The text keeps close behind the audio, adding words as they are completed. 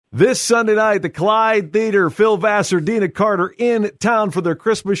This Sunday night, the Clyde Theater, Phil Vassar, Dina Carter in town for their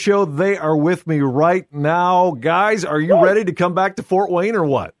Christmas show. They are with me right now. Guys, are you ready to come back to Fort Wayne or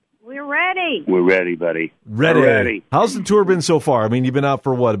what? We're ready. We're ready, buddy. Ready. How's the tour been so far? I mean, you've been out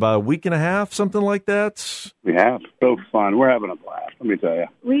for what, about a week and a half, something like that? We have. So fun. We're having a blast, let me tell you.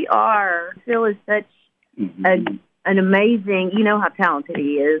 We are. Phil is such an amazing, you know how talented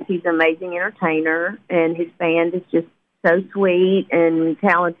he is. He's an amazing entertainer, and his band is just so sweet and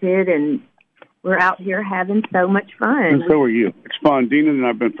talented, and we're out here having so much fun. And so are you. It's fun. Dina and I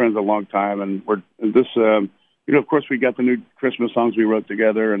have been friends a long time, and of course, we got the new Christmas songs we wrote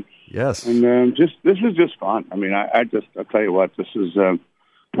together, and yes, and this is just fun. I mean, I'll tell you what, this is. I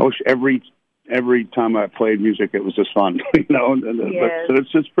wish every time I played music, it was just fun, Yes. But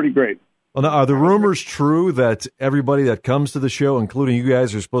it's just pretty great. Well, now, are the rumors true that everybody that comes to the show, including you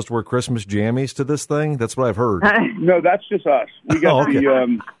guys, are supposed to wear Christmas jammies to this thing? That's what I've heard. No, that's just us. We got okay.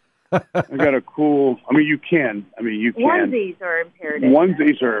 I got a cool. You can. Onesies are imperative.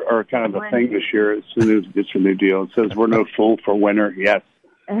 Onesies are kind of the thing this year. It's a new deal. It says we're no fool for winter. Yes.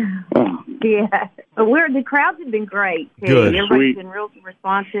 Yeah, but the crowds have been great too. Good. Everybody's been real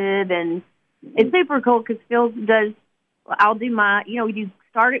responsive, and it's super cool because Phil does. I'll do my. We do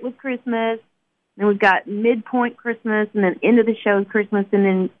start it with Christmas, then we've got midpoint Christmas, and then end of the show is Christmas, and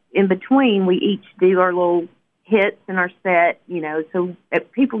then in between we each do our little hits in our set. So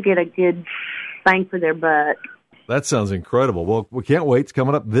people get a good bang for their buck. That sounds incredible. Well, we can't wait. It's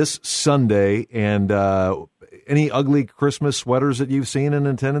coming up this Sunday. And any ugly Christmas sweaters that you've seen in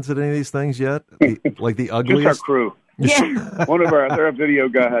attendance at any of these things yet? Like the ugliest? Just our crew. Yeah. Their video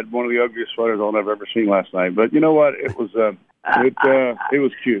guy had one of the ugliest sweaters I've ever seen last night. But you know what? It was it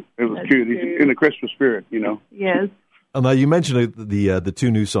was cute. It was cute. He's in the Christmas spirit, Yes. Now, you mentioned the two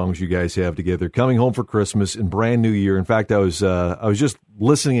new songs you guys have together, Coming Home for Christmas and Brand New Year. In fact, I was just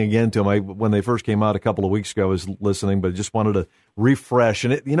listening again to them. When they first came out a couple of weeks ago, I was listening, but I just wanted to refresh.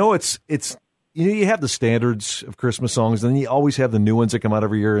 And it's you have the standards of Christmas songs, and then you always have the new ones that come out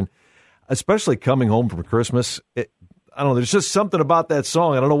every year. And especially Coming Home for Christmas, I don't know. There's just something about that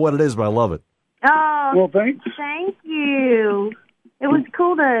song. I don't know what it is, but I love it. Oh, well, thanks. Thank you. It was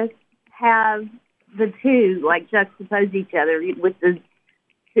cool to have the two juxtapose each other with the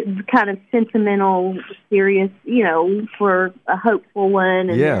kind of sentimental, serious, for a hopeful one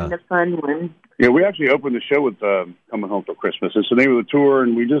and then the fun one. Yeah, we actually opened the show with Coming Home for Christmas. It's the name of the tour,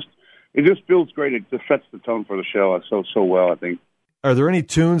 and it just feels great. It just sets the tone for the show so well, I think. Are there any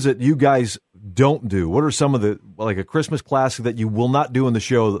tunes that you guys don't do? What are some of a Christmas classic that you will not do in the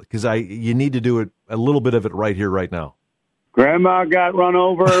show? Because you need to do it, a little bit of it right here, right now. Grandma got run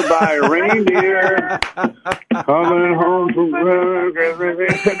over by a reindeer coming home from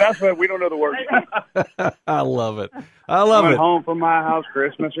Christmas. That's what we don't know the words. I love it. Coming home from my house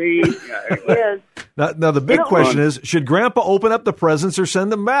Christmas Eve. Yes. Now the big question is: should Grandpa open up the presents or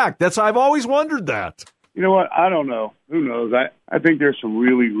send them back? I've always wondered that. You know what? I don't know. Who knows? I think there's some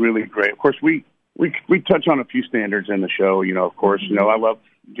really, really great. Of course, we touch on a few standards in the show. Of course, I love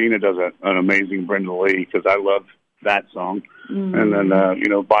Dina does an amazing Brenda Lee because I love that song, and then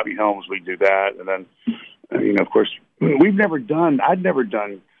Bobby Helms, we do that, and then of course I'd never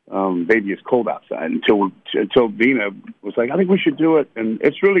done Baby It's Cold Outside until Dina was like, I think we should do it, and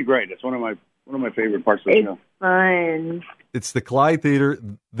it's really great. It's one of my favorite parts of the show. Fun. It's the Clyde Theater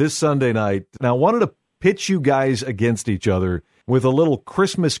this Sunday night. Now I wanted to pitch you guys against each other with a little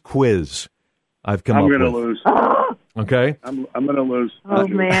Christmas quiz I've come up with. I'm going to lose. Okay? I'm going to lose. Oh,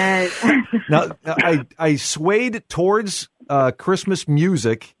 man. Now, I swayed towards Christmas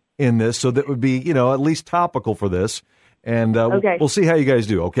music in this, so that would be, at least topical for this. And we'll see how you guys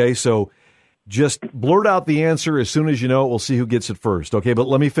do, okay? So just blurt out the answer as soon as you know it. We'll see who gets it first, okay? But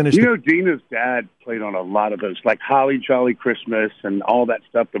let me finish. Dina's dad played on a lot of those, like Holly Jolly Christmas and all that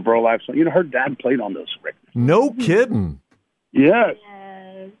stuff, the Burl Ives song. Her dad played on those records. No kidding. Yes.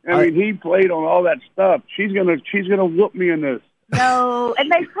 I mean, he played on all that stuff. She's gonna whoop me in this. No,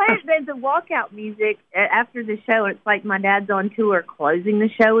 and they play the walkout music after the show. It's like my dad's on tour closing the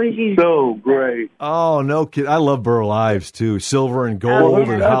show as usual. So great. Oh, no kid! I love Burl Ives too. Silver and Gold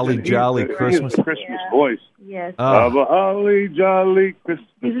and Holly Jolly Christmas. Christmas voice. Yes. Of a Holly Jolly Christmas.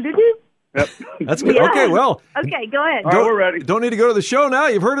 Yep. That's good. Yeah. Okay, well. Okay, go ahead. All right, we're ready. Don't need to go to the show now.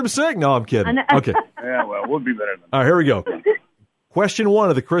 You've heard him sing. No, I'm kidding. Okay. Yeah, well, we'll be better than that. All right, here we go. Question 1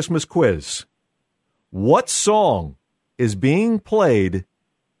 of the Christmas quiz. What song is being played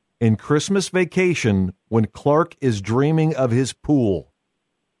in Christmas Vacation when Clark is dreaming of his pool?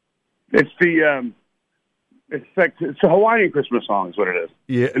 It's a Hawaiian Christmas song is what it is.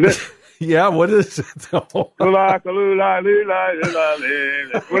 Yeah. Isn't it? Yeah, what is it? Whatever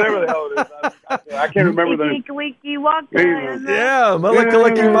the hell it is. I can't remember the name. Wiki Waka. Yeah,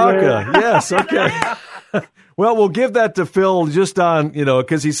 Malakaliki Maka. Yes, okay. Well, we'll give that to Phil just on,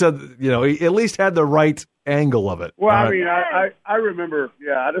 because he said, he at least had the right angle of it. Well, I mean, I remember,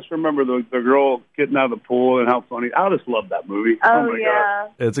 I just remember the girl getting out of the pool and how funny. I just love that movie. Oh, my yeah.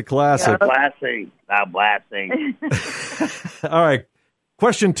 God. It's a classic. Blasting. Blasting. All right.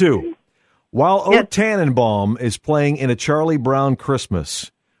 Question 2. While O Tannenbaum is playing in A Charlie Brown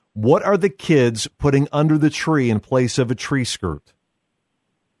Christmas, what are the kids putting under the tree in place of a tree skirt?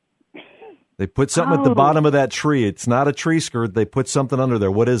 They put something at the bottom of that tree. It's not a tree skirt. They put something under there.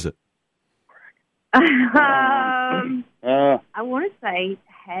 What is it? I want to say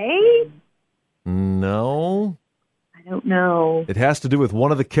hay. No. I don't know. It has to do with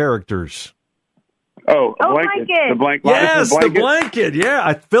one of the characters. Oh, a blanket. The blanket. Yes, the blanket.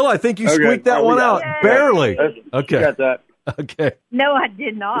 Yeah. Phil, I think you squeaked that one out. Yay. Barely. Okay. You got that. Okay. No, I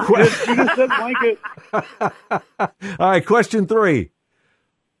did not. You just said blanket. All right, question 3.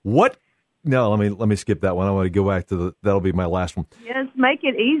 No, let me skip that one. I want to go back to that'll be my last one. Yes, make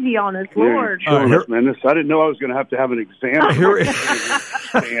it easy on us, Lord. Man, I didn't know I was going to have an exam.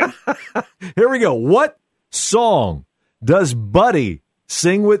 Here we go. What song does Buddy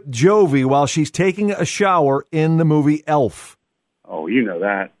sing with Jovi while she's taking a shower in the movie Elf? Oh, you know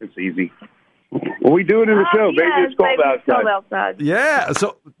that. It's easy. Well, we do it in the show, baby. It's cold outside. Yeah,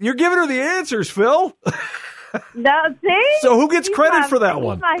 so you're giving her the answers, Phil. No, see? So who gets credit for that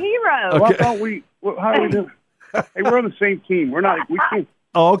one? He's my hero. Okay. Why don't we? How do we do? Hey, we're on the same team. We're not. We can't.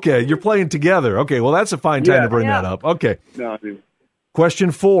 Oh, okay. You're playing together. Okay. Well, that's a fine time to bring that up. Okay. No, dude.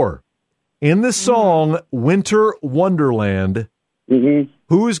 Question 4. In the song Winter Wonderland,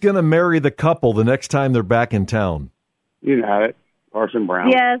 who's going to marry the couple the next time they're back in town? You know it. Parson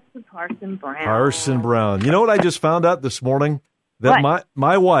Brown. Yes, Parson Brown. Parson Brown. You know what I just found out this morning? That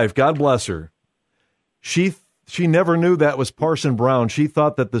my wife, God bless her, she never knew that was Parson Brown. She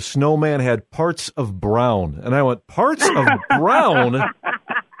thought that the snowman had parts of brown. And I went, parts of brown?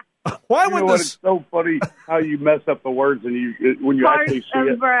 Why would this? It's so funny how you mess up the words when you actually see it.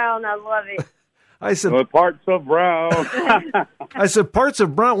 Parts of brown, I love it. I said, parts of brown. I said, parts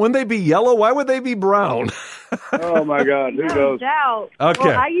of brown. Wouldn't they be yellow? Why would they be brown? Oh, my God. Who knows? Doubt. Okay.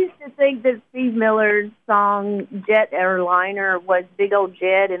 Well, I used to think that Steve Miller's song Jet Airliner was Big Old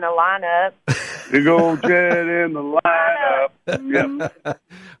Jet in a lineup. Big old jet in the lineup. Yep.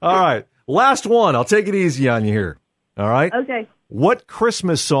 All right. Last one. I'll take it easy on you here. All right? Okay. What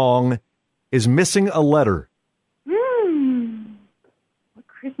Christmas song is missing a letter? What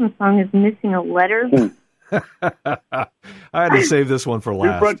Christmas song is missing a letter? I had to save this one for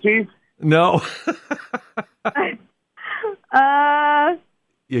last. Your front teeth? No.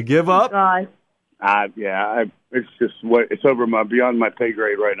 You give up? Gosh. It's just it's beyond my pay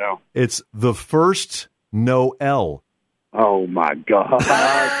grade right now. It's The First Noel. Oh my God!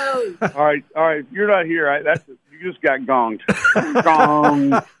 All right. You're not here. You just got gonged.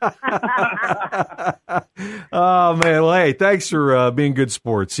 Gong. Oh man! Well, hey, thanks for being good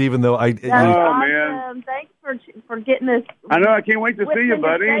sports. Even though man, thanks for getting us. I know. I can't wait to see you,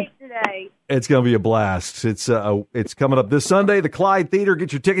 buddy. Today. It's going to be a blast. It's coming up this Sunday, the Clyde Theater.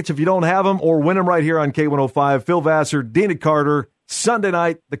 Get your tickets if you don't have them, or win them right here on K105. Phil Vassar, Dina Carter, Sunday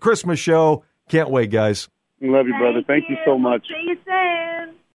night, the Christmas show. Can't wait, guys. Love you, brother. Thank you so much. See you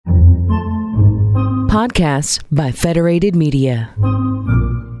soon. Podcasts by Federated Media.